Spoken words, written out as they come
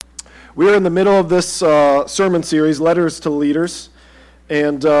We are in the middle of this sermon series, Letters to Leaders,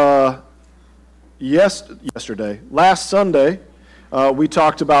 and last Sunday, we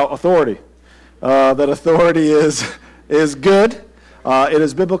talked about authority. That authority is good. It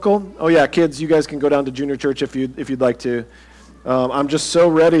is biblical. Oh yeah, kids, you guys can go down to junior church if you'd like to. I'm just so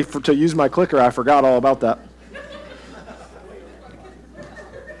ready to use my clicker. I forgot all about that.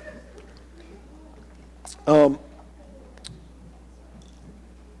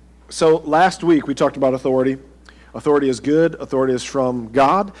 So last week we talked about authority. Authority is good. Authority is from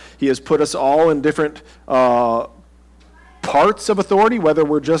God. He has put us all in different parts of authority, whether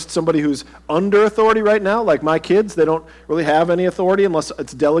we're just somebody who's under authority right now, like my kids. They don't really have any authority unless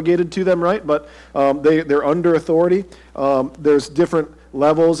it's delegated to them, right? But they're under authority. There's different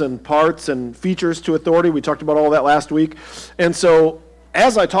levels and parts and features to authority. We talked about all that last week. And so,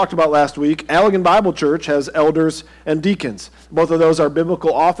 as I talked about last week, Allegan Bible Church has elders and deacons. Both of those are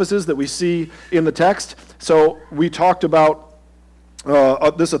biblical offices that we see in the text. So we talked about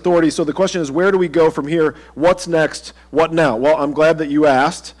this authority. So the question is, where do we go from here? What's next? What now? Well, I'm glad that you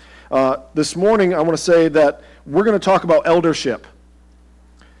asked. This morning, I want to say that we're going to talk about eldership.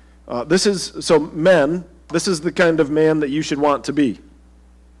 Men, this is the kind of man that you should want to be.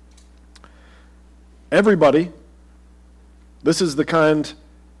 Everybody, this is the kind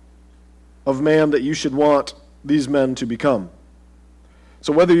of man that you should want these men to become.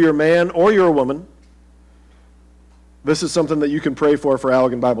 So whether you're a man or you're a woman, this is something that you can pray for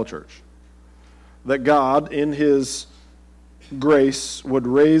Allegan Bible Church. That God, in His grace, would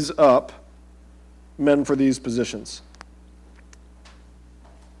raise up men for these positions.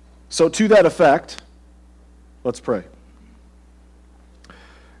 So to that effect, let's pray.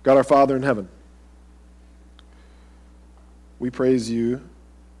 God our Father in heaven, we praise you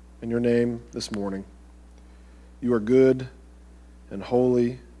in your name this morning. You are good and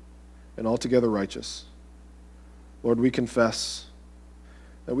holy and altogether righteous. Lord, we confess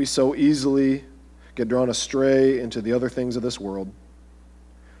that we so easily get drawn astray into the other things of this world.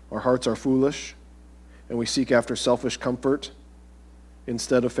 Our hearts are foolish, and we seek after selfish comfort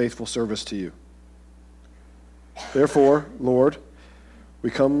instead of faithful service to you. Therefore, Lord, we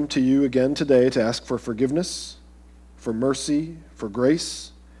come to you again today to ask for forgiveness, for mercy, for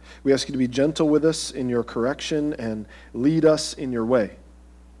grace. We ask you to be gentle with us in your correction and lead us in your way.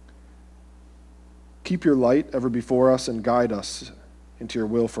 Keep your light ever before us and guide us into your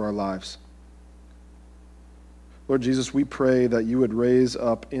will for our lives. Lord Jesus, we pray that you would raise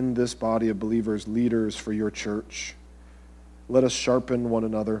up in this body of believers leaders for your church. Let us sharpen one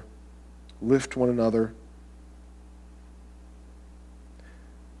another, lift one another.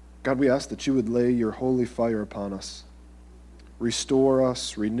 God, we ask that you would lay your holy fire upon us. Restore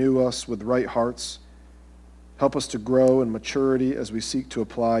us, renew us with right hearts. Help us to grow in maturity as we seek to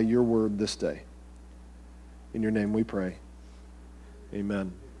apply your word this day. In your name we pray.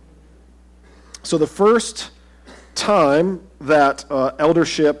 Amen. So the first time that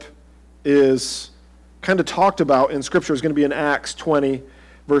eldership is kind of talked about in Scripture is going to be in Acts 20,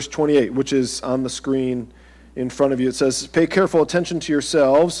 verse 28, which is on the screen in front of you. It says, "Pay careful attention to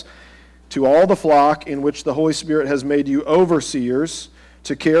yourselves, to all the flock in which the Holy Spirit has made you overseers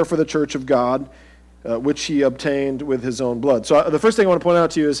to care for the church of God, which he obtained with his own blood." So the first thing I want to point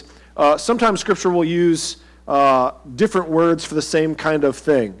out to you is sometimes Scripture will use different words for the same kind of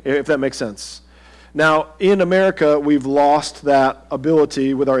thing, if that makes sense. Now, in America, we've lost that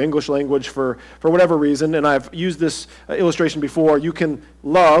ability with our English language for whatever reason, and I've used this illustration before. You can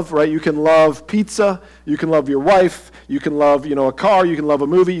love, right? You can love pizza, you can love your wife, you can love, a car, you can love a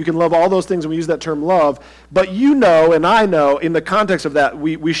movie, you can love all those things, and we use that term love. But you know, and I know, in the context of that,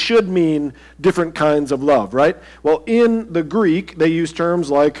 we should mean different kinds of love, right? Well, in the Greek, they use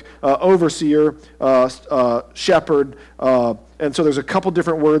terms like overseer, shepherd, and so there's a couple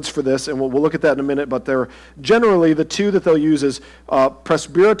different words for this, and we'll look at that in a minute, but they're generally the two that they'll use is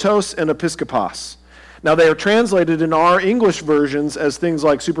presbyteros and episkopos. Now, they are translated in our English versions as things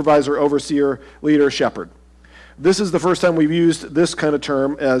like supervisor, overseer, leader, shepherd. This is the first time we've used this kind of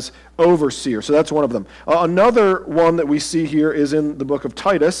term as overseer, so that's one of them. Another one that we see here is in the book of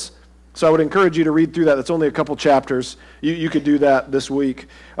Titus. So I would encourage you to read through that. That's only a couple chapters. You could do that this week.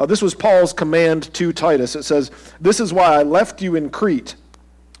 This was Paul's command to Titus. It says, "This is why I left you in Crete,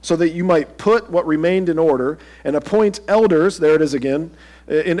 so that you might put what remained in order and appoint elders," there it is again,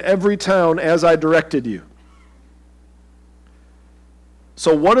 "in every town as I directed you."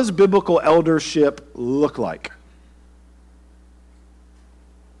 So what does biblical eldership look like?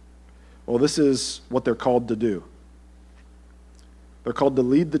 Well, this is what they're called to do. They're called to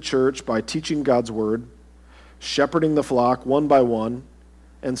lead the church by teaching God's word, shepherding the flock one by one,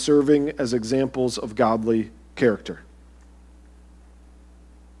 and serving as examples of godly character.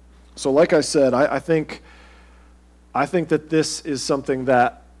 So like I said, I think that this is something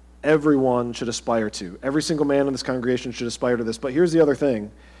that everyone should aspire to. Every single man in this congregation should aspire to this. But here's the other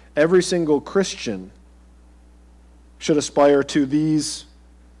thing. Every single Christian should aspire to these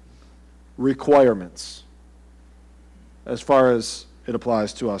requirements as far as it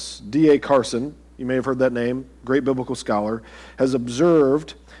applies to us. D.A. Carson, you may have heard that name, great biblical scholar, has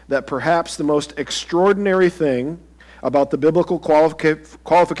observed that perhaps the most extraordinary thing about the biblical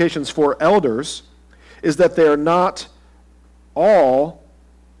qualifications for elders is that they are not all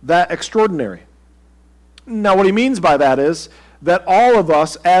that extraordinary. Now, what he means by that is that all of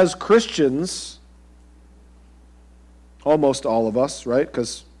us as Christians, almost all of us, right?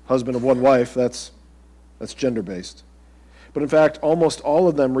 Because husband of one wife, that's gender-based. But in fact, almost all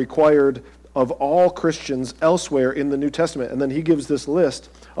of them required of all Christians elsewhere in the New Testament. And then he gives this list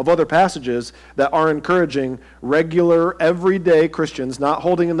of other passages that are encouraging regular, everyday Christians not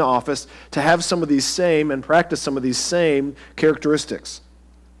holding in the office to have some of these same and practice some of these same characteristics.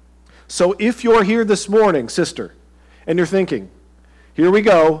 So if you're here this morning, sister, and you're thinking, here we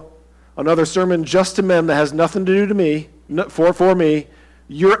go, another sermon just to men that has nothing to do to me, for me,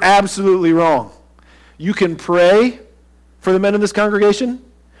 you're absolutely wrong. You can pray for the men in this congregation.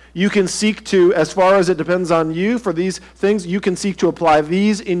 You can seek to, as far as it depends on you for these things, you can seek to apply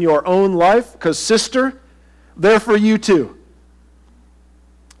these in your own life, because sister, they're for you too.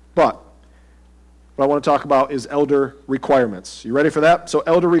 But what I want to talk about is elder requirements. You ready for that? So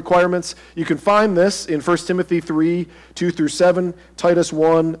elder requirements, you can find this in 1 Timothy 3, 2 through 7, Titus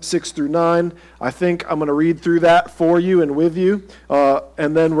 1, 6 through 9. I think I'm going to read through that for you and with you,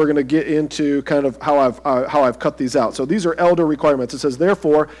 and then we're going to get into kind of how I've cut these out. So these are elder requirements. It says,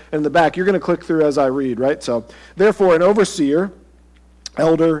 therefore, and in the back, you're going to click through as I read, right? So, therefore, an overseer,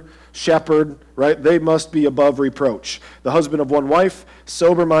 elder, shepherd, right? They must be above reproach. The husband of one wife,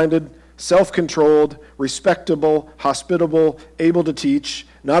 sober-minded, self-controlled, respectable, hospitable, able to teach,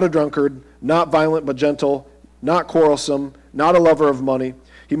 not a drunkard, not violent but gentle, not quarrelsome, not a lover of money.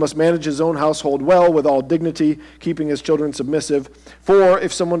 He must manage his own household well with all dignity, keeping his children submissive. For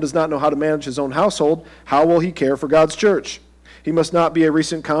if someone does not know how to manage his own household, how will he care for God's church? He must not be a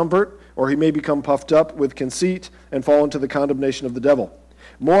recent convert, or he may become puffed up with conceit and fall into the condemnation of the devil.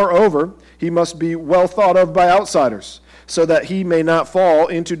 Moreover, he must be well thought of by outsiders, so that he may not fall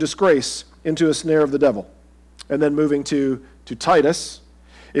into disgrace, into a snare of the devil. And then moving to Titus,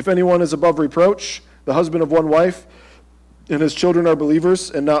 if anyone is above reproach, the husband of one wife, and his children are believers,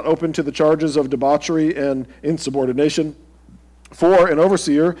 and not open to the charges of debauchery and insubordination, for an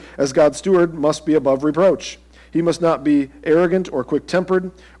overseer, as God's steward, must be above reproach. He must not be arrogant or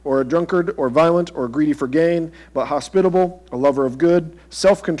quick-tempered, or a drunkard, or violent, or greedy for gain, but hospitable, a lover of good,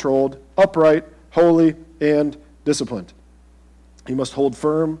 self-controlled, upright, holy, and disciplined. He must hold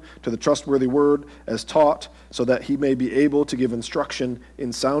firm to the trustworthy word as taught, so that he may be able to give instruction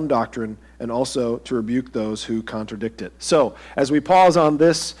in sound doctrine and also to rebuke those who contradict it. So, as we pause on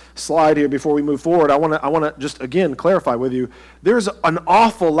this slide here before we move forward, I want to just again clarify with you, there's an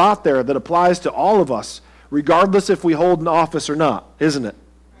awful lot there that applies to all of us, regardless if we hold an office or not, isn't it?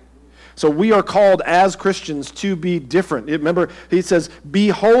 So we are called as Christians to be different. Remember, he says, be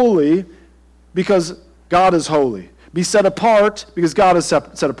holy because God is holy. Be set apart because God is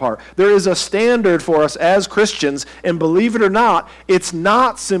set apart. There is a standard for us as Christians, and believe it or not, it's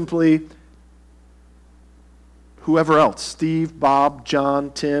not simply whoever else, Steve, Bob,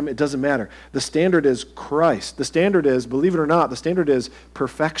 John, Tim, it doesn't matter. The standard is Christ. The standard is, believe it or not, the standard is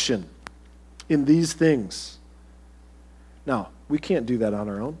perfection in these things. Now, we can't do that on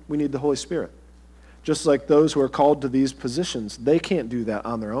our own. We need the Holy Spirit. Just like those who are called to these positions, they can't do that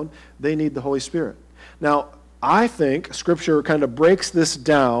on their own. They need the Holy Spirit. Now, I think Scripture kind of breaks this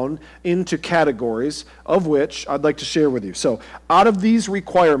down into categories, of which I'd like to share with you. So, out of these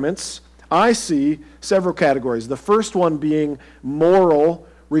requirements, I see several categories. The first one being moral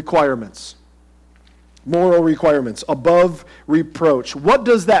requirements. Moral requirements, above reproach. What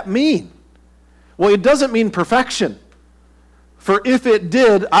does that mean? Well, it doesn't mean perfection. For if it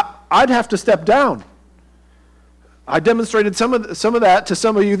did, I'd have to step down. I demonstrated some of that to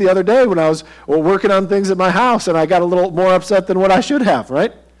some of you the other day when I was working on things at my house, and I got a little more upset than what I should have,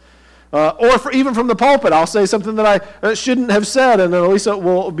 right? Even from the pulpit, I'll say something that I shouldn't have said, and then Elisa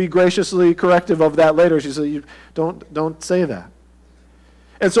will be graciously corrective of that later. She said, "You don't say that."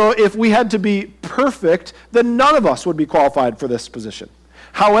 And so if we had to be perfect, then none of us would be qualified for this position.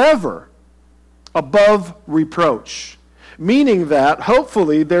 However, above reproach, meaning that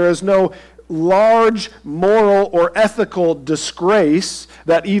hopefully there is no large moral or ethical disgrace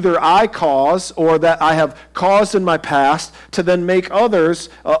that either I cause or that I have caused in my past to then make others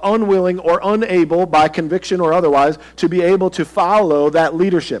unwilling or unable by conviction or otherwise to be able to follow that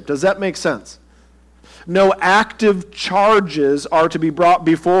leadership. Does that make sense? No active charges are to be brought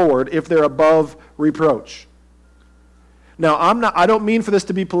before if they're above reproach. Now, I don't mean for this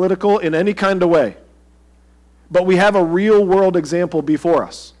to be political in any kind of way, but we have a real world example before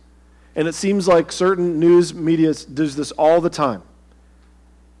us. And it seems like certain news media does this all the time.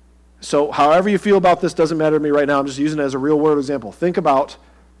 So however you feel about this doesn't matter to me right now. I'm just using it as a real world example. Think about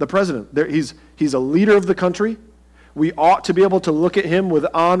the president. He's a leader of the country. We ought to be able to look at him with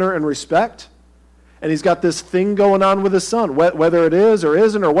honor and respect. And he's got this thing going on with his son, whether it is or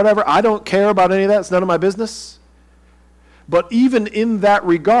isn't or whatever. I don't care about any of that. It's none of my business. But even in that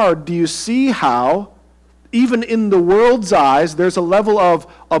regard, do you see how, even in the world's eyes, there's a level of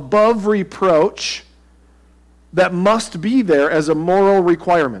above reproach that must be there as a moral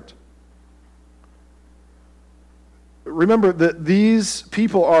requirement? Remember that these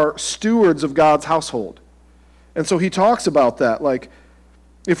people are stewards of God's household. And so he talks about that, like,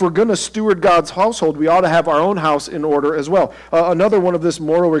 if we're going to steward God's household, we ought to have our own house in order as well. Another one of this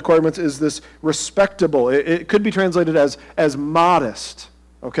moral requirements is this respectable. It could be translated as modest,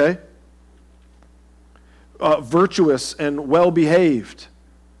 okay? Virtuous and well-behaved.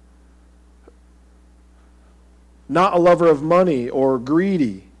 Not a lover of money or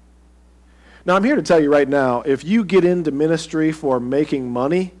greedy. Now, I'm here to tell you right now, if you get into ministry for making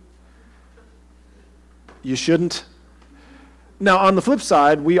money, you shouldn't. Now, on the flip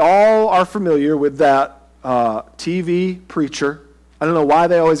side, we all are familiar with that TV preacher. I don't know why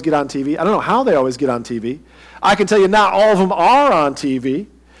they always get on TV. I don't know how they always get on TV. I can tell you not all of them are on TV,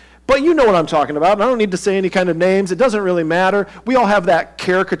 but you know what I'm talking about. And I don't need to say any kind of names. It doesn't really matter. We all have that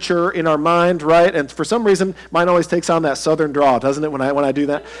caricature in our mind, right? And for some reason, mine always takes on that southern drawl, doesn't it, when I do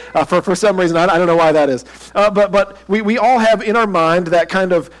that? For some reason, I don't know why that is. But we all have in our mind that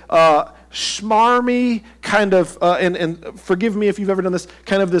kind of schmarmy kind of, and forgive me if you've ever done this,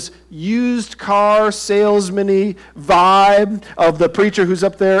 kind of this used car salesman-y vibe of the preacher who's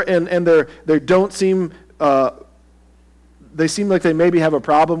up there, and they don't seem, they seem like they maybe have a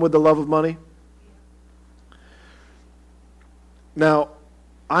problem with the love of money. Now,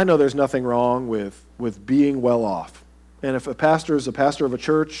 I know there's nothing wrong with being well off. And if a pastor is a pastor of a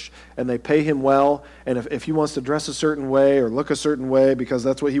church and they pay him well, and if he wants to dress a certain way or look a certain way because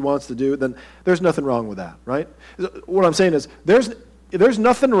that's what he wants to do, then there's nothing wrong with that, right? What I'm saying is there's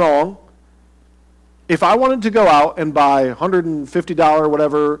nothing wrong if I wanted to go out and buy $150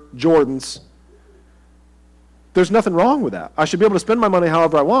 whatever Jordans. There's nothing wrong with that. I should be able to spend my money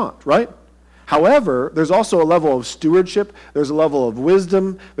however I want, right? However, there's also a level of stewardship. There's a level of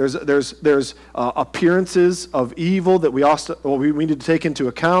wisdom. There's appearances of evil that we need to take into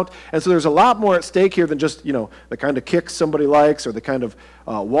account. And so there's a lot more at stake here than just, the kind of kicks somebody likes or the kind of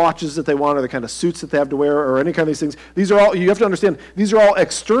watches that they want or the kind of suits that they have to wear or any kind of these things. These are all, you have to understand, these are all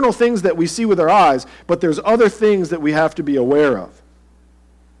external things that we see with our eyes, but there's other things that we have to be aware of.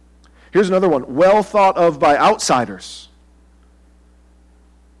 Here's another one, well thought of by outsiders.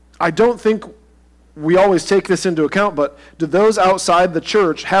 I don't think we always take this into account, but do those outside the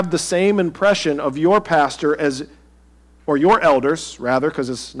church have the same impression of your pastor or your elders, rather, because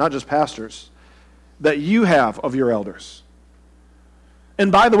it's not just pastors, that you have of your elders?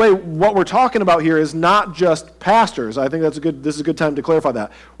 And by the way, what we're talking about here is not just pastors. I think this is a good time to clarify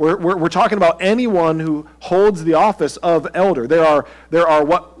that. We're talking about anyone who holds the office of elder. There are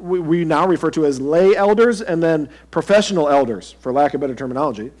what we now refer to as lay elders and then professional elders, for lack of better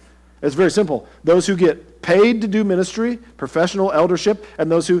terminology. It's very simple. Those who get paid to do ministry, professional eldership,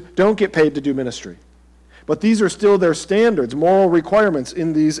 and those who don't get paid to do ministry. But these are still their standards, moral requirements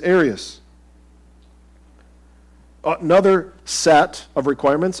in these areas. Another set of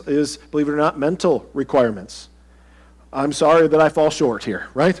requirements is, believe it or not, mental requirements. I'm sorry that I fall short here,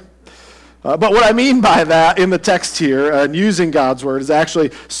 right? But what I mean by that in the text here, and using God's word, is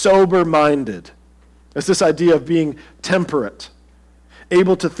actually sober-minded. It's this idea of being temperate,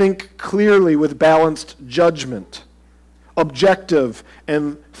 able to think clearly with balanced judgment, objective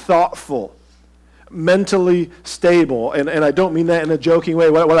and thoughtful, mentally stable. And I don't mean that in a joking way.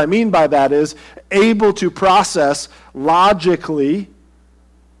 What I mean by that is able to process logically.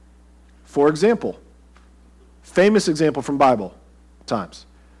 For example, famous example from Bible times.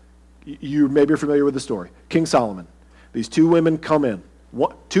 You maybe are familiar with the story. King Solomon. These two women come in.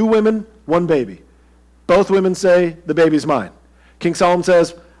 Two women, one baby. Both women say, the baby's mine. King Solomon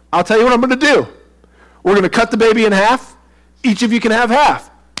says, I'll tell you what I'm going to do. We're going to cut the baby in half. Each of you can have half.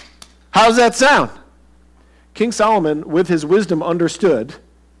 How does that sound? King Solomon, with his wisdom, understood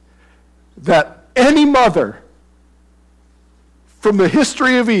that any mother from the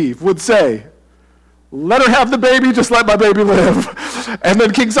history of Eve would say, let her have the baby, just let my baby live. And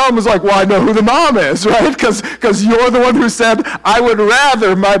then King Solomon's like, well, I know who the mom is, right? Because you're the one who said, I would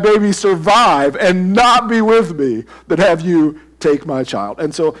rather my baby survive and not be with me than have you take my child.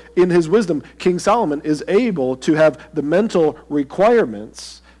 And so in his wisdom, King Solomon is able to have the mental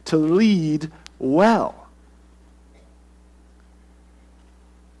requirements to lead well.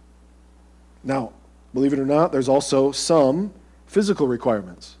 Now, believe it or not, there's also some physical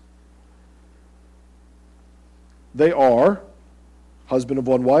requirements. They are husband of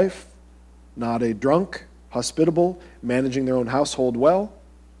one wife, not a drunk, hospitable, managing their own household well.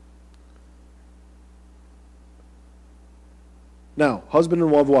 Now, husband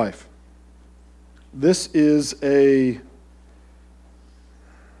and one wife. This is a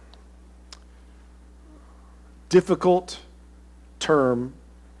difficult term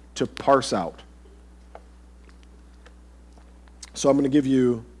to parse out. So I'm going to give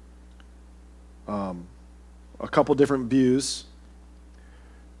you a couple different views.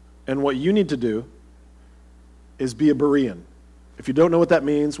 And what you need to do is be a Berean. If you don't know what that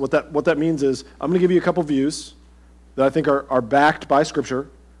means, what that means is I'm going to give you a couple views that I think are backed by Scripture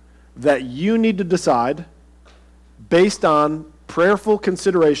that you need to decide based on prayerful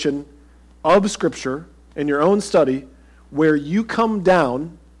consideration of Scripture in your own study where you come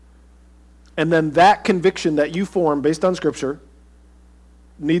down, and then that conviction that you form based on Scripture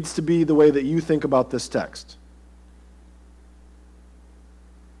needs to be the way that you think about this text.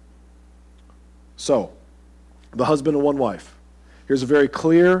 So, the husband and one wife. Here's a very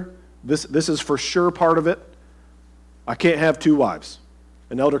clear, this is for sure part of it. I can't have two wives.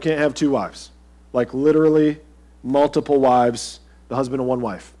 An elder can't have two wives. Like literally multiple wives, the husband and one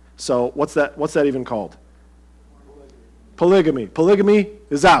wife. So what's that even called? Polygamy. Polygamy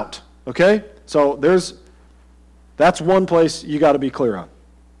is out, okay? So that's one place you got to be clear on.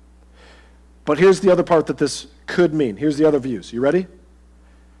 But here's the other part that this could mean. Here's the other views. You ready?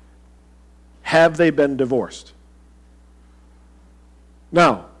 Have they been divorced?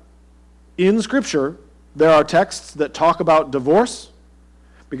 Now, in Scripture, there are texts that talk about divorce.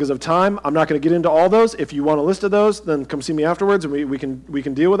 Because of time, I'm not going to get into all those. If you want a list of those, then come see me afterwards and we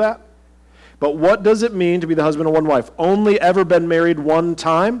can deal with that. But what does it mean to be the husband of one wife? Only ever been married one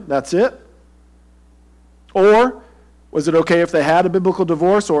time? That's it? Or was it okay if they had a biblical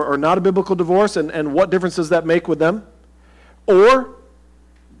divorce or not a biblical divorce? And what difference does that make with them? Or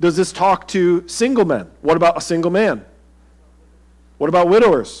does this talk to single men? What about a single man? What about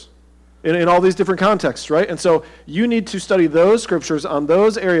widowers? In all these different contexts, right? And so you need to study those scriptures on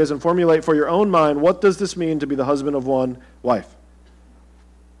those areas and formulate for your own mind, what does this mean to be the husband of one wife?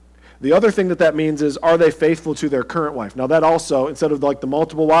 The other thing that means is, are they faithful to their current wife? Now that also, instead of like the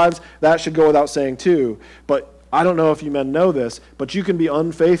multiple wives, that should go without saying too. But I don't know if you men know this, but you can be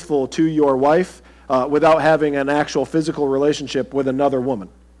unfaithful to your wife without having an actual physical relationship with another woman.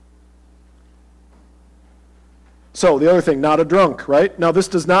 So the other thing, not a drunk, right? Now this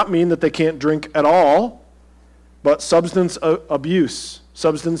does not mean that they can't drink at all, but substance abuse,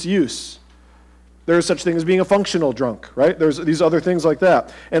 substance use. There is such thing as being a functional drunk, right? There's these other things like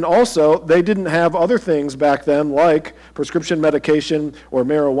that. And also, they didn't have other things back then like prescription medication or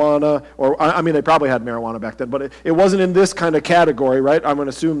marijuana, or I mean, they probably had marijuana back then, but it wasn't in this kind of category, right? I'm going to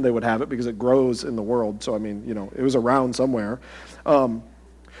assume they would have it because it grows in the world. So I mean, it was around somewhere.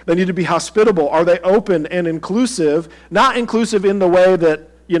 They need to be hospitable. Are they open and inclusive? Not inclusive in the way that,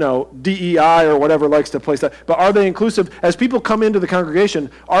 DEI or whatever likes to place that, but are they inclusive? As people come into the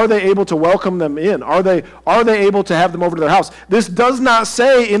congregation, are they able to welcome them in? Are they able to have them over to their house? This does not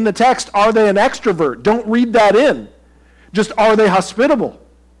say in the text, are they an extrovert? Don't read that in. Just, are they hospitable?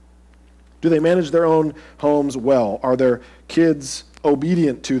 Do they manage their own homes well? Are their kids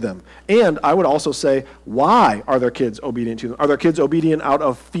obedient to them? And I would also say, why are their kids obedient to them? Are their kids obedient out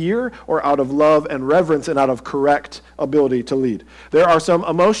of fear or out of love and reverence and out of correct ability to lead? There are some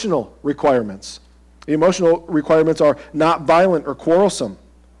emotional requirements. The emotional requirements are not violent or quarrelsome.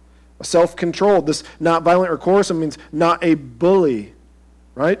 Self-controlled. This not violent or quarrelsome means not a bully,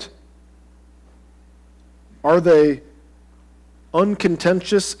 right? Are they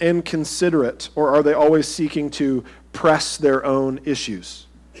uncontentious and considerate, or are they always seeking to press their own issues?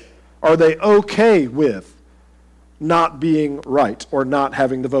 Are they okay with not being right or not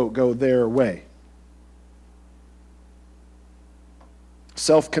having the vote go their way?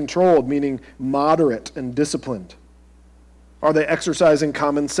 Self-controlled, meaning moderate and disciplined. Are they exercising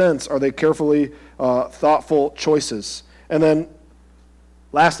common sense? Are they carefully thoughtful choices? And then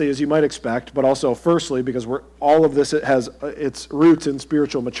Lastly, as you might expect, but also firstly, because all of this, it has its roots in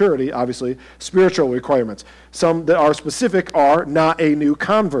spiritual maturity, obviously, spiritual requirements. Some that are specific are not a new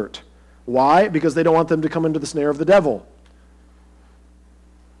convert. Why? Because they don't want them to come into the snare of the devil.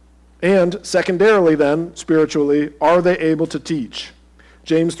 And secondarily then, spiritually, are they able to teach?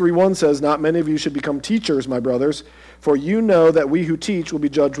 James 3:1 says, "Not many of you should become teachers, my brothers, for you know that we who teach will be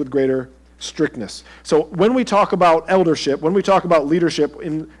judged with greater strictness." So when we talk about eldership, when we talk about leadership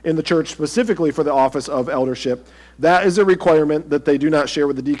in the church, specifically for the office of eldership, that is a requirement that they do not share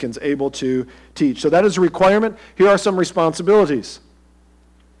with the deacons, able to teach. So that is a requirement. Here are some responsibilities.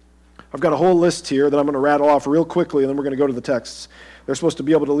 I've got a whole list here that I'm going to rattle off real quickly, and then we're going to go to the texts. They're supposed to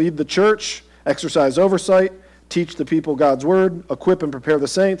be able to lead the church, exercise oversight, teach the people God's word, equip and prepare the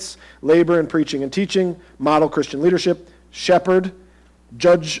saints, labor in preaching and teaching, model Christian leadership, shepherd,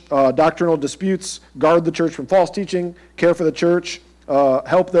 judge doctrinal disputes, guard the church from false teaching, care for the church,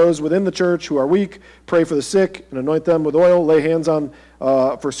 help those within the church who are weak, pray for the sick and anoint them with oil, lay hands on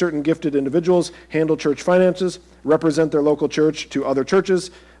for certain gifted individuals, handle church finances, represent their local church to other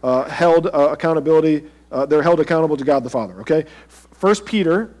churches, they're held accountable to God the Father. Okay, 1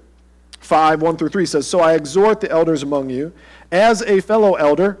 Peter 5:1-3 says, "So I exhort the elders among you, as a fellow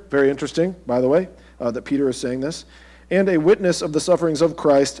elder," very interesting, by the way, that Peter is saying this, "and a witness of the sufferings of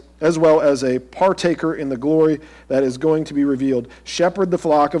Christ, as well as a partaker in the glory that is going to be revealed. Shepherd the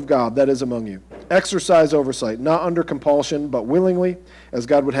flock of God that is among you. Exercise oversight, not under compulsion, but willingly, as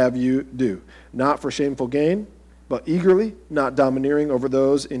God would have you do. Not for shameful gain, but eagerly, not domineering over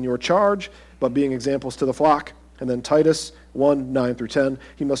those in your charge, but being examples to the flock." And then Titus 1:9-10,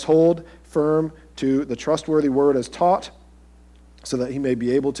 "He must hold firm to the trustworthy word as taught, so that he may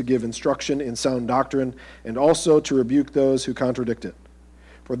be able to give instruction in sound doctrine, and also to rebuke those who contradict it.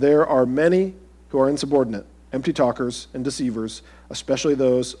 For there are many who are insubordinate, empty talkers, and deceivers, especially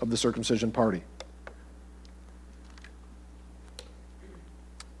those of the circumcision party."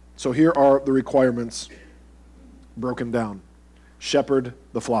 So here are the requirements broken down. Shepherd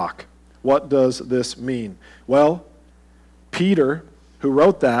the flock. What does this mean? Well, Peter, who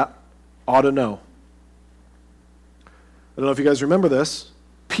wrote that, ought to know. I don't know if you guys remember this.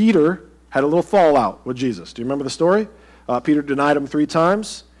 Peter had a little fallout with Jesus. Do you remember the story? Peter denied him 3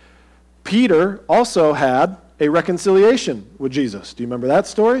 times. Peter also had a reconciliation with Jesus. Do you remember that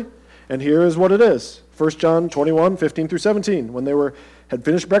story? And here is what it is. 1 John 21:15-17. When they had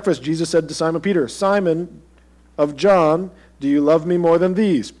finished breakfast, Jesus said to Simon Peter, "Simon of John, do you love me more than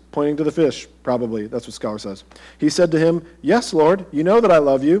these?" Pointing to the fish, probably. That's what scholar says. He said to him, "Yes, Lord, you know that I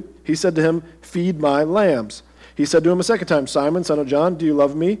love you." He said to him, "Feed my lambs." He said to him a second time, "Simon, son of John, do you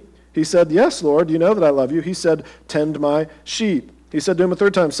love me?" He said, "Yes, Lord, you know that I love you." He said, "Tend my sheep." He said to him a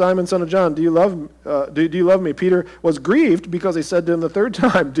third time, "Simon, son of John, do you love me?" Peter was grieved because he said to him the third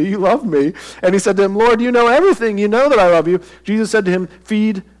time, "Do you love me?" And he said to him, "Lord, you know everything. You know that I love you." Jesus said to him,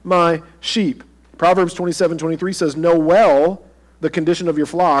 "Feed my sheep." Proverbs 27:23 says, "Know well the condition of your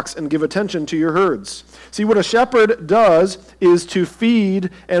flocks and give attention to your herds." See, what a shepherd does is to feed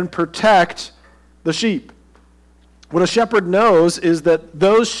and protect the sheep. What a shepherd knows is that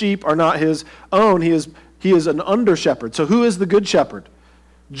those sheep are not his own. He is an under-shepherd. So who is the good shepherd?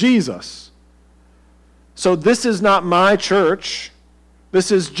 Jesus. So this is not my church.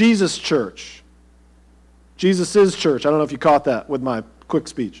 This is Jesus' church. Jesus' church. I don't know if you caught that with my quick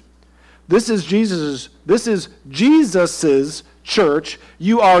speech. This is Jesus's church.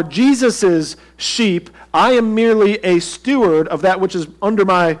 You are Jesus's sheep. I am merely a steward of that which is under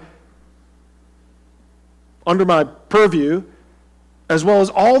my purview, as well as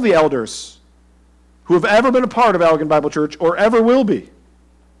all the elders who have ever been a part of Allegan Bible Church or ever will be.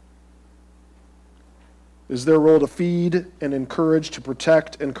 It is their role to feed and encourage, to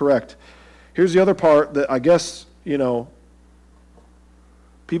protect and correct. Here's the other part that I guess,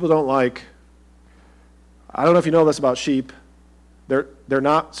 people don't like. I don't know if you know this about sheep. They're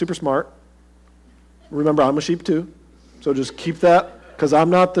not super smart. Remember, I'm a sheep too. So just keep that, because I'm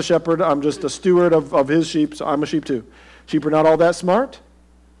not the shepherd. I'm just a steward of his sheep, so I'm a sheep too. Sheep are not all that smart.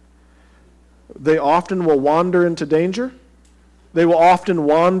 They often will wander into danger. They will often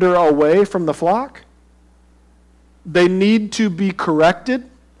wander away from the flock. They need to be corrected.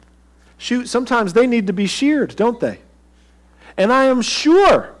 Shoot, sometimes they need to be sheared, don't they? And I am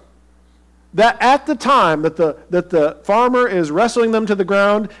sure that at the time that the farmer is wrestling them to the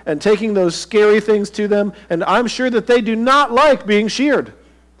ground and taking those scary things to them, and I'm sure that they do not like being sheared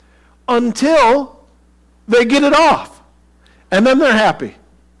until they get it off. And then they're happy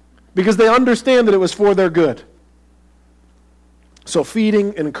because they understand that it was for their good. So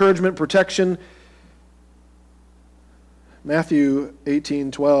feeding, encouragement, protection, Matthew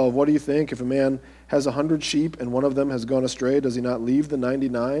 18:12, what do you think? If a man has 100 sheep and one of them has gone astray, does he not leave the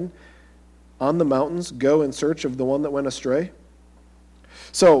 99 on the mountains, go in search of the one that went astray?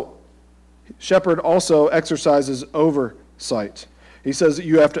 So, shepherd also exercises oversight. He says that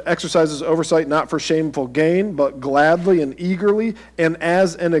you have to exercise this oversight not for shameful gain, but gladly and eagerly and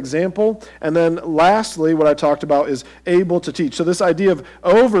as an example. And then lastly, what I talked about is able to teach. So this idea of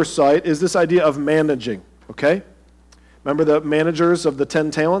oversight is this idea of managing, okay? Remember the managers of the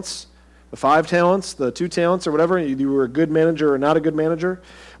 10 talents? The 5 talents, the 2 talents, or whatever? You were a good manager or not a good manager?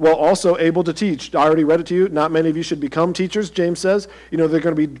 Well, also able to teach. I already read it to you. Not many of you should become teachers, James says. They're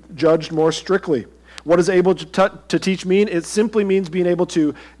going to be judged more strictly. What does able to teach mean? It simply means being able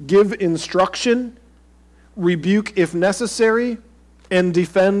to give instruction, rebuke if necessary, and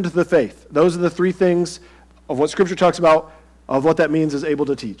defend the faith. Those are the 3 things of what Scripture talks about, of what that means is able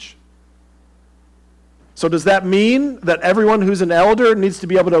to teach. So does that mean that everyone who's an elder needs to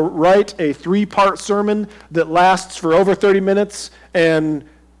be able to write a 3-part sermon that lasts for over 30 minutes and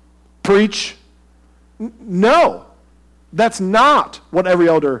preach? No, that's not what every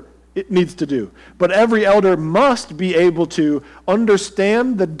elder needs to do. But every elder must be able to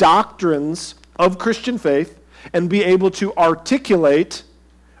understand the doctrines of Christian faith and be able to articulate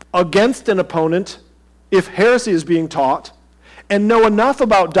against an opponent if heresy is being taught, and know enough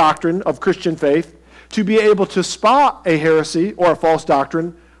about doctrine of Christian faith to be able to spot a heresy or a false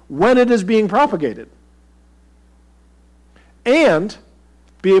doctrine when it is being propagated. And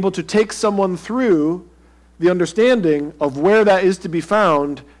be able to take someone through the understanding of where that is to be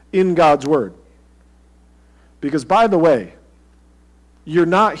found in God's Word. Because, by the way, you're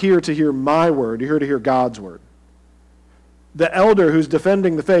not here to hear my word, you're here to hear God's Word. The elder who's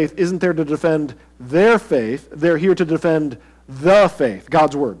defending the faith isn't there to defend their faith, they're here to defend the faith,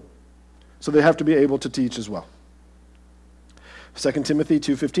 God's Word. So they have to be able to teach as well. 2 Timothy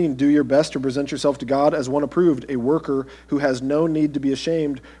 2:15, do your best to present yourself to God as one approved, a worker who has no need to be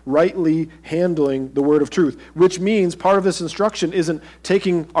ashamed, rightly handling the word of truth. Which means part of this instruction isn't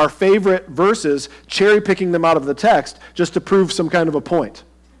taking our favorite verses, cherry-picking them out of the text, just to prove some kind of a point.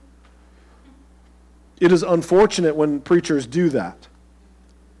 It is unfortunate when preachers do that.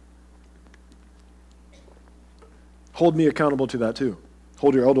 Hold me accountable to that too.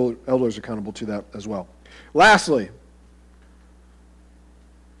 Hold your elders accountable to that as well. Lastly,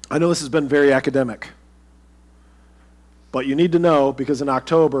 I know this has been very academic, but you need to know because in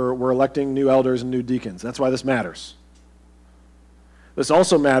October we're electing new elders and new deacons. That's why this matters. This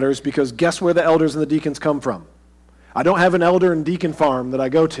also matters because guess where the elders and the deacons come from? I don't have an elder and deacon farm that I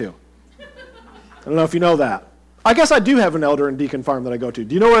go to. I don't know if you know that. I guess I do have an elder and deacon farm that I go to.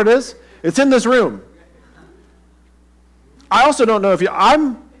 Do you know where it is? It's in this room. I also don't know if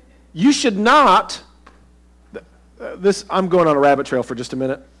you should not, I'm going on a rabbit trail for just a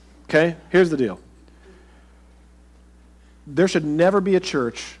minute, okay? Here's the deal. There should never be a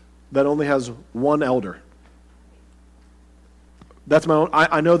church that only has one elder. That's my own,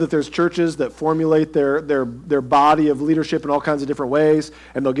 I know that there's churches that formulate their body of leadership in all kinds of different ways,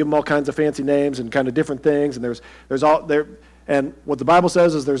 and they'll give them all kinds of fancy names and kind of different things, and there's all there. And what the Bible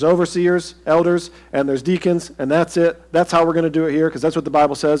says is there's overseers, elders, and there's deacons, and that's it. That's how we're going to do it here, because that's what the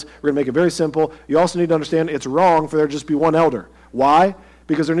Bible says. We're going to make it very simple. You also need to understand it's wrong for there to just be one elder. Why?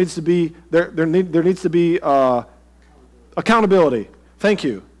 Because there needs to be accountability. Thank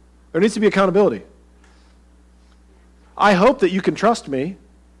you. There needs to be accountability. I hope that you can trust me,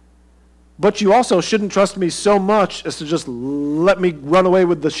 but you also shouldn't trust me so much as to just let me run away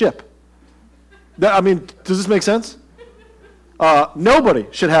with the ship. Does this make sense? Nobody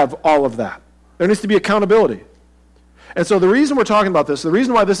should have all of that. There needs to be accountability. And so the reason we're talking about this, the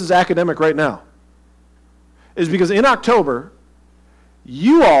reason why this is academic right now, is because in October,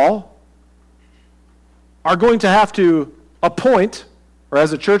 you all are going to have to appoint, or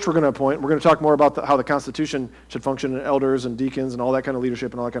as a church we're going to appoint, we're going to talk more about how the Constitution should function, and elders and deacons and all that kind of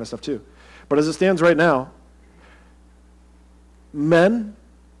leadership and all that kind of stuff too. But as it stands right now, men,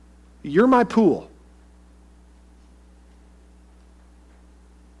 you're my pool.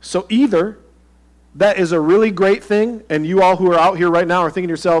 So either that is a really great thing, and you all who are out here right now are thinking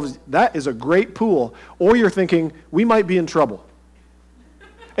to yourselves, that is a great pool, or you're thinking, we might be in trouble.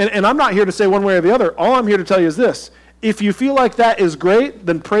 And I'm not here to say one way or the other. All I'm here to tell you is this. If you feel like that is great,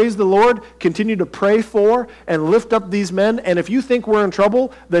 then praise the Lord, continue to pray for and lift up these men, and if you think we're in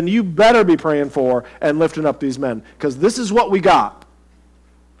trouble, then you better be praying for and lifting up these men, because this is what we got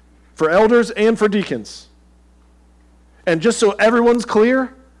for elders and for deacons. And just so everyone's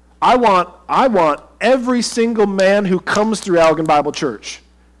clear, I want every single man who comes through Allegan Bible Church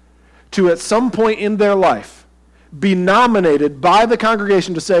to at some point in their life be nominated by the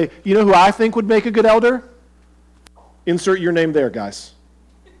congregation to say, you know who I think would make a good elder? Insert your name there, guys.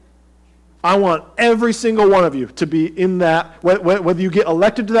 I want every single one of you to be in that, whether you get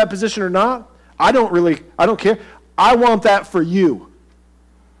elected to that position or not, I don't care. I want that for you.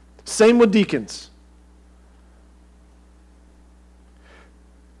 Same with deacons.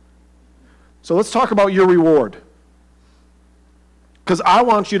 So let's talk about your reward. Because I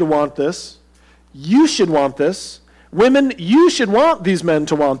want you to want this. You should want this. Women, you should want these men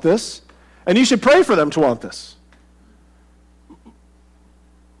to want this. And you should pray for them to want this.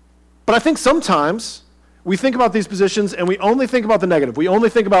 But I think sometimes we think about these positions and we only think about the negative. We only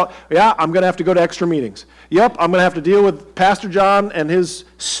think about, I'm going to have to go to extra meetings. Yep, I'm going to have to deal with Pastor John and his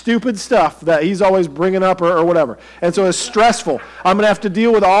stupid stuff that he's always bringing up or whatever. And so it's stressful. I'm going to have to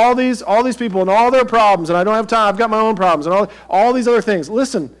deal with all these people and all their problems, and I don't have time. I've got my own problems and all these other things.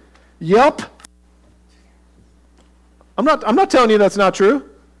 Listen, yep. I'm not telling you that's not true.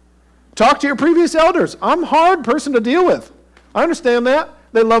 Talk to your previous elders. I'm a hard person to deal with. I understand that.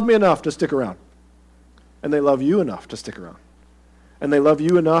 They love me enough to stick around. And they love you enough to stick around. And they love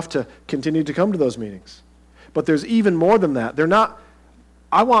you enough to continue to come to those meetings. But there's even more than that.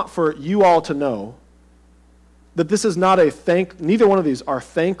 I want for you all to know that this is not neither one of these are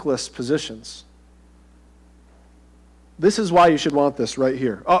thankless positions. This is why you should want this right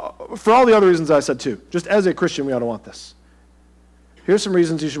here. For all the other reasons I said too. Just as a Christian, we ought to want this. Here's some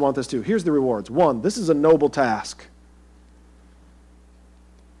reasons you should want this too. Here's the rewards. 1, this is a noble task.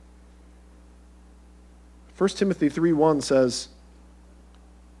 1 Timothy 3:1 says,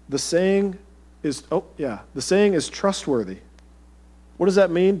 the saying is trustworthy. What does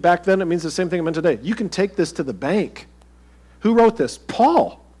that mean? Back then, it means the same thing it meant today. You can take this to the bank. Who wrote this?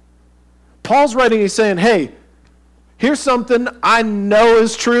 Paul. Paul's writing, he's saying, hey, here's something I know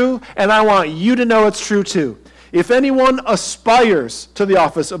is true, and I want you to know it's true too. If anyone aspires to the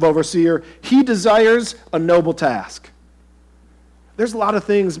office of overseer, he desires a noble task. There's a lot of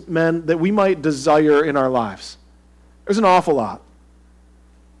things, men, that we might desire in our lives. There's an awful lot.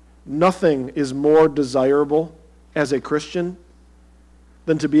 Nothing is more desirable as a Christian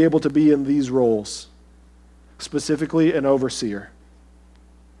than to be able to be in these roles, specifically an overseer.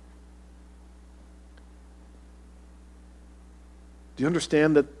 Do you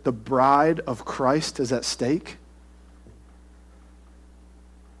understand that the bride of Christ is at stake?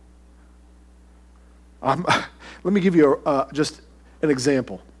 Let me give you just an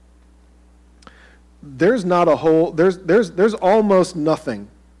example. There's almost nothing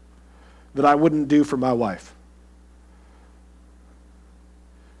that I wouldn't do for my wife.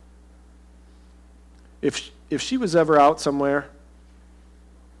 If she was ever out somewhere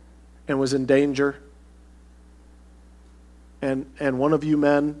and was in danger, and one of you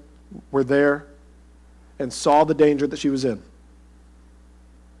men were there and saw the danger that she was in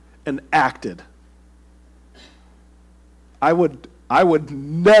and acted, I would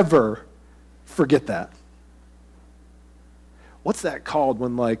never forget that. What's that called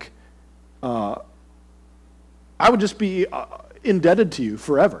when I would just be indebted to you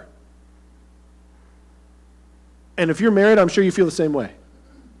forever. And if you're married, I'm sure you feel the same way.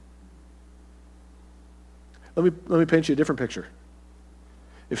 Let me paint you a different picture.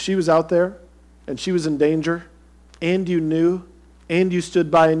 If she was out there and she was in danger and you knew and you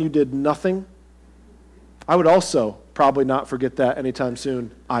stood by and you did nothing, I would also probably not forget that anytime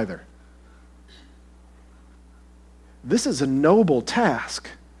soon either. This is a noble task.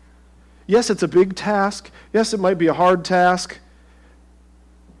 Yes, it's a big task. Yes, it might be a hard task.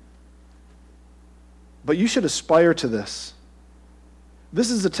 But you should aspire to this. This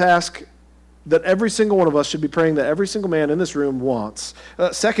is a task that every single one of us should be praying that every single man in this room wants.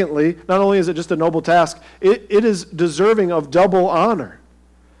 Secondly, not only is it just a noble task, it is deserving of double honor.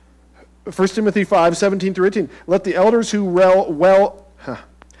 1 Timothy 5:17-18. Let the elders who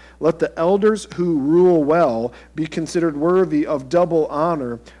rule well be considered worthy of double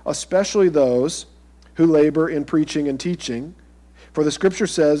honor, especially those who labor in preaching and teaching. For the scripture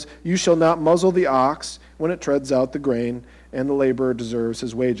says, you shall not muzzle the ox when it treads out the grain, and the laborer deserves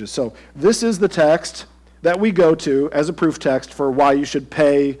his wages. So this is the text that we go to as a proof text for why you should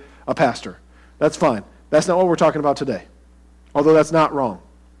pay a pastor. That's fine. That's not what we're talking about today, although that's not wrong.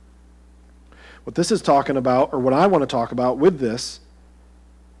 What this is talking about, or what I want to talk about with this,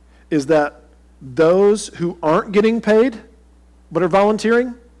 is that those who aren't getting paid but are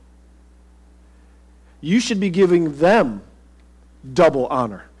volunteering, you should be giving them double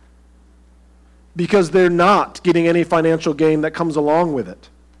honor because they're not getting any financial gain that comes along with it.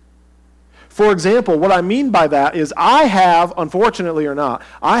 For example, what I mean by that is I have, unfortunately or not,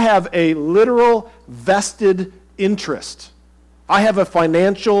 I have a literal vested interest. I have a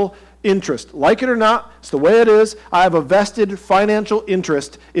financial interest. Like it or not, it's the way it is. I have a vested financial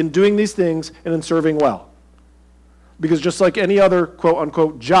interest in doing these things and in serving well. Because just like any other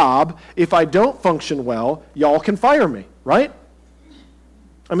quote-unquote job, if I don't function well, y'all can fire me, right?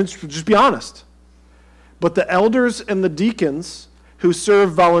 I mean, just be honest. But the elders and the deacons who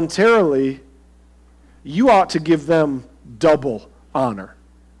serve voluntarily, you ought to give them double honor.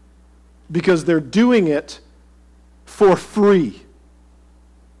 Because they're doing it for free.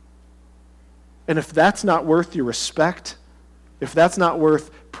 And if that's not worth your respect, if that's not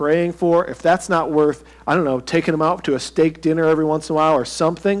worth praying for, if that's not worth, I don't know, taking them out to a steak dinner every once in a while or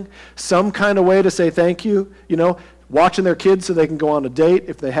something, some kind of way to say thank you, watching their kids so they can go on a date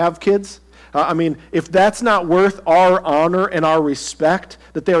if they have kids. If that's not worth our honor and our respect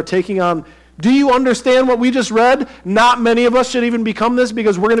that they are taking on, do you understand what we just read? Not many of us should even become this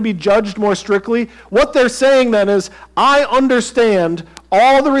because we're going to be judged more strictly. What they're saying then is, I understand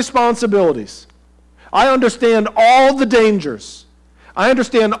all the responsibilities. I understand all the dangers. I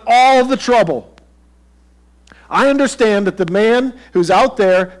understand all the trouble. I understand that the man who's out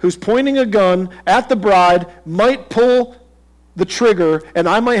there, who's pointing a gun at the bride, might pull the trigger, and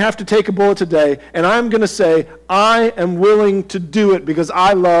I might have to take a bullet today, and I'm going to say, I am willing to do it because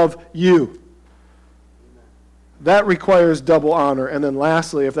I love you. That requires double honor. And then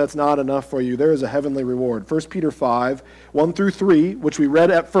lastly, if that's not enough for you, there is a heavenly reward. 1 Peter 5, 1 through 3, which we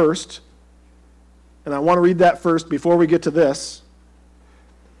read at first. And I want to read that first before we get to this.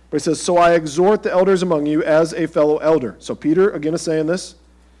 But it says, so I exhort the elders among you as a fellow elder. So Peter, again, is saying this.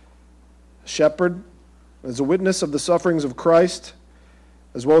 Shepherd, as a witness of the sufferings of Christ,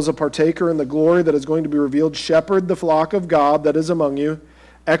 as well as a partaker in the glory that is going to be revealed, shepherd the flock of God that is among you.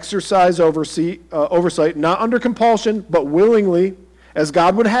 Exercise oversight, not under compulsion, but willingly, as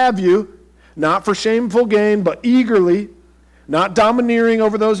God would have you, not for shameful gain, but eagerly, not domineering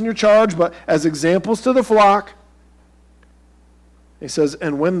over those in your charge, but as examples to the flock. He says,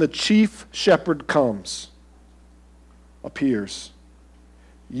 and when the chief shepherd appears,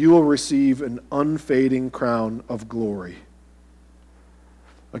 you will receive an unfading crown of glory.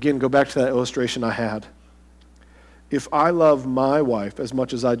 Again, go back to that illustration I had. If I love my wife as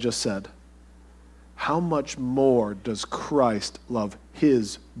much as I just said, how much more does Christ love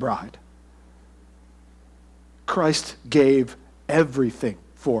his bride? Christ gave everything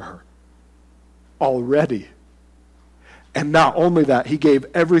for her already. And not only that, he gave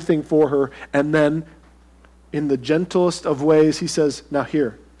everything for her, and then in the gentlest of ways, he says, now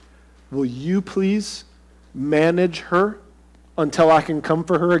here, will you please manage her until I can come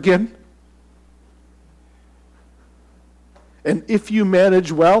for her again? And if you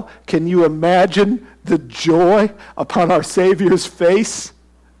manage well, can you imagine the joy upon our Savior's face?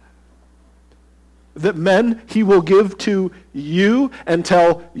 That men, he will give to you and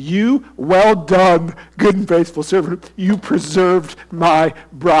tell you, well done, good and faithful servant. You preserved my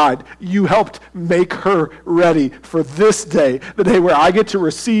bride. You helped make her ready for this day, the day where I get to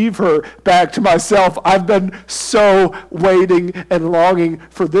receive her back to myself. I've been so waiting and longing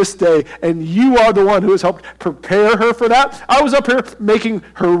for this day, and you are the one who has helped prepare her for that. I was up here making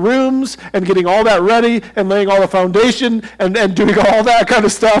her rooms and getting all that ready and laying all the foundation and doing all that kind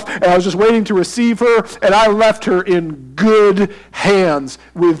of stuff, and I was just waiting to receive her, and I left her in good hands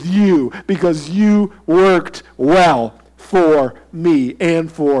with you because you worked well for me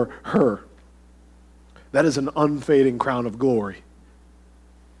and for her. That is an unfading crown of glory.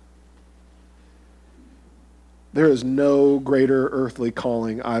 There is no greater earthly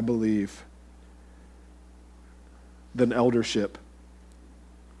calling, I believe, than eldership.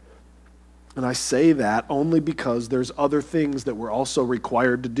 And I say that only because there's other things that we're also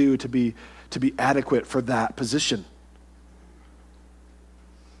required to do to be adequate for that position.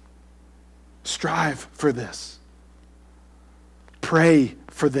 Strive for this. Pray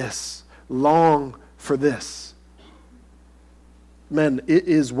for this. Long for this. Men, it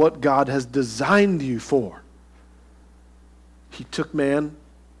is what God has designed you for. He took man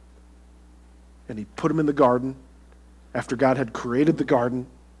and he put him in the garden after God had created the garden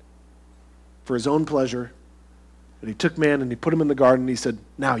for his own pleasure. And he took man and he put him in the garden and he said,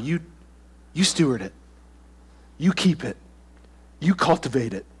 now you steward it. You keep it. You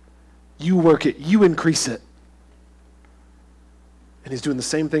cultivate it. You work it. You increase it. And he's doing the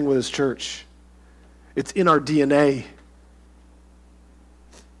same thing with his church. It's in our DNA.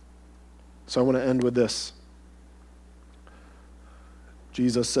 So I want to end with this.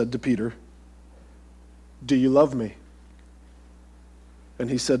 Jesus said to Peter, do you love me? And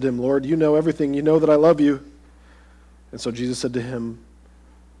he said to him, Lord, you know everything. You know that I love you. And so Jesus said to him,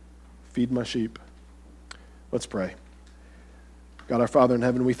 feed my sheep. Let's pray. God, our Father in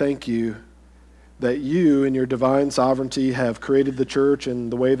heaven, we thank you that you, in your divine sovereignty, have created the church in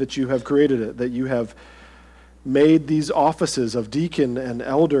the way that you have created it, that you have made these offices of deacon and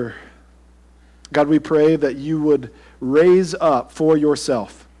elder. God, we pray that you would raise up for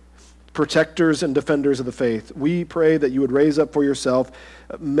yourself protectors and defenders of the faith. We pray that you would raise up for yourself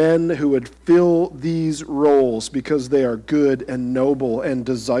men who would fill these roles because they are good and noble and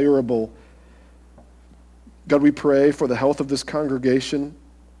desirable. God, we pray for the health of this congregation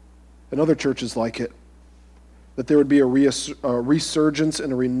and other churches like it, that there would be a resurgence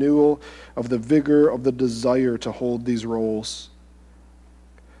and a renewal of the vigor of the desire to hold these roles.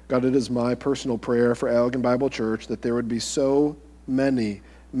 God, it is my personal prayer for Allegan Bible Church that there would be so many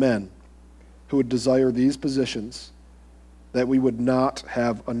men who would desire these positions that we would not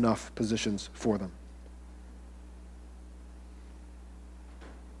have enough positions for them.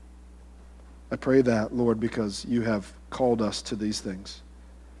 I pray that, Lord, because you have called us to these things.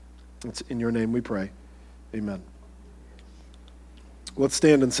 It's in your name we pray. Amen. Let's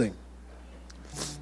stand and sing.